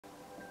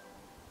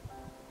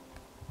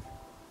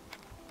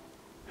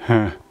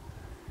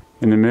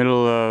in the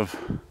middle of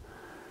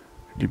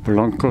the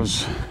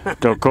Blancos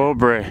del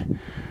Cobre,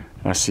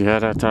 la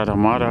Sierra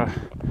Tarahumara,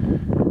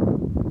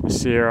 the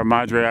Sierra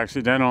Madre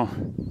Occidental.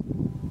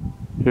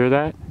 Hear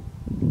that?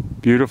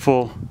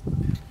 Beautiful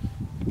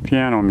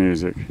piano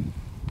music.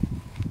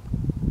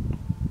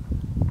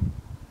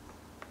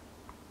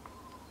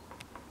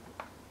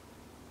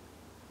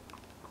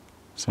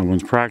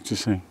 Someone's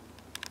practicing.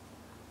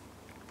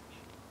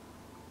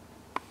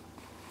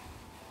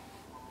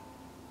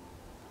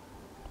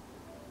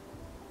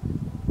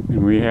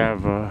 And we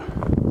have a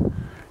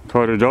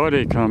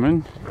corredor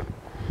coming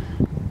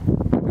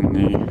in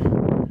the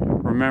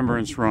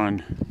Remembrance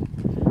run.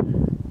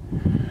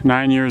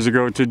 9 years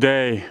ago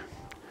today,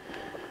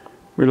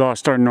 we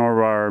lost our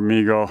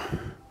amigo,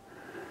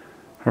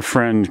 our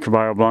friend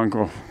Caballo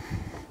Blanco,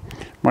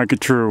 Micah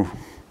True.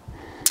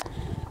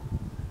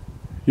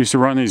 Used to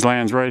run these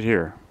lands right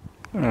here.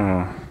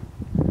 Out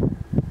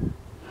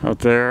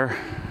there,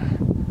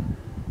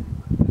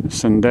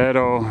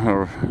 Sendero,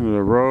 or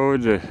the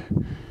road,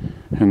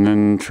 and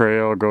then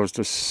trail goes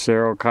to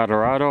Cerro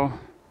Colorado,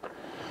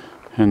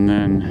 and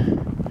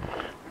then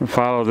we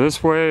follow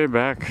this way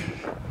back.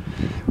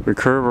 We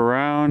curve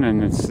around,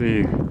 and it's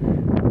the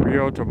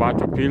Rio to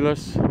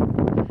Batopilas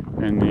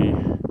and the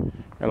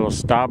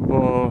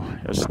Establo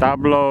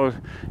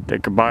de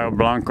Caballo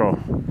Blanco.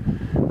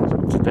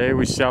 So today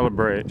we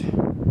celebrate.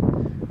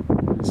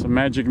 Some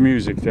magic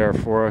music there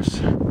for us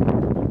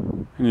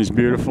in these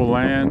beautiful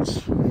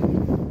lands.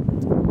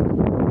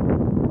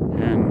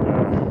 And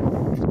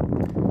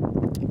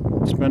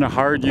it's been a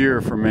hard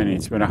year for many.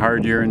 It's been a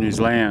hard year in these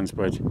lands,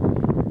 but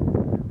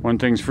one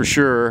thing's for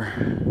sure.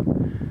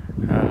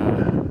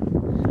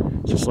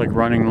 Just like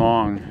running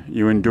long,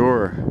 you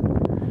endure,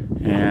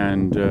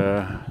 and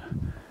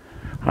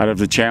out of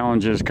the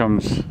challenges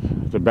comes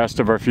the best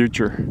of our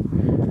future.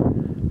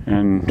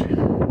 And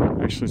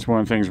actually, it's one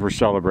of the things we're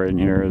celebrating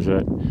here, is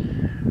that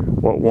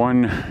what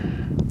one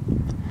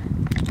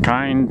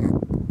kind,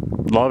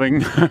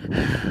 loving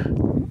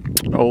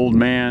old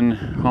man,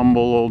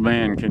 humble old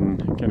man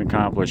can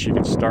accomplish. He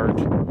can start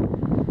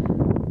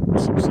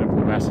with some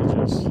simple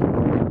messages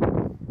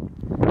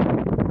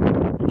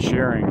and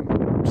sharing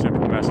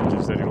simple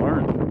messages that he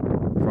learned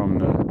from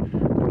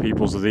the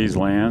peoples of these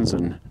lands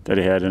and that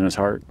he had in his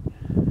heart.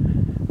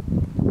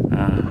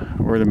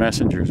 We're the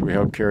messengers. We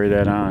help carry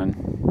that on.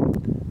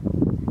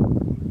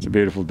 It's a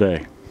beautiful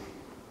day.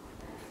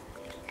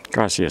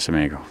 Gracias,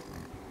 amigo.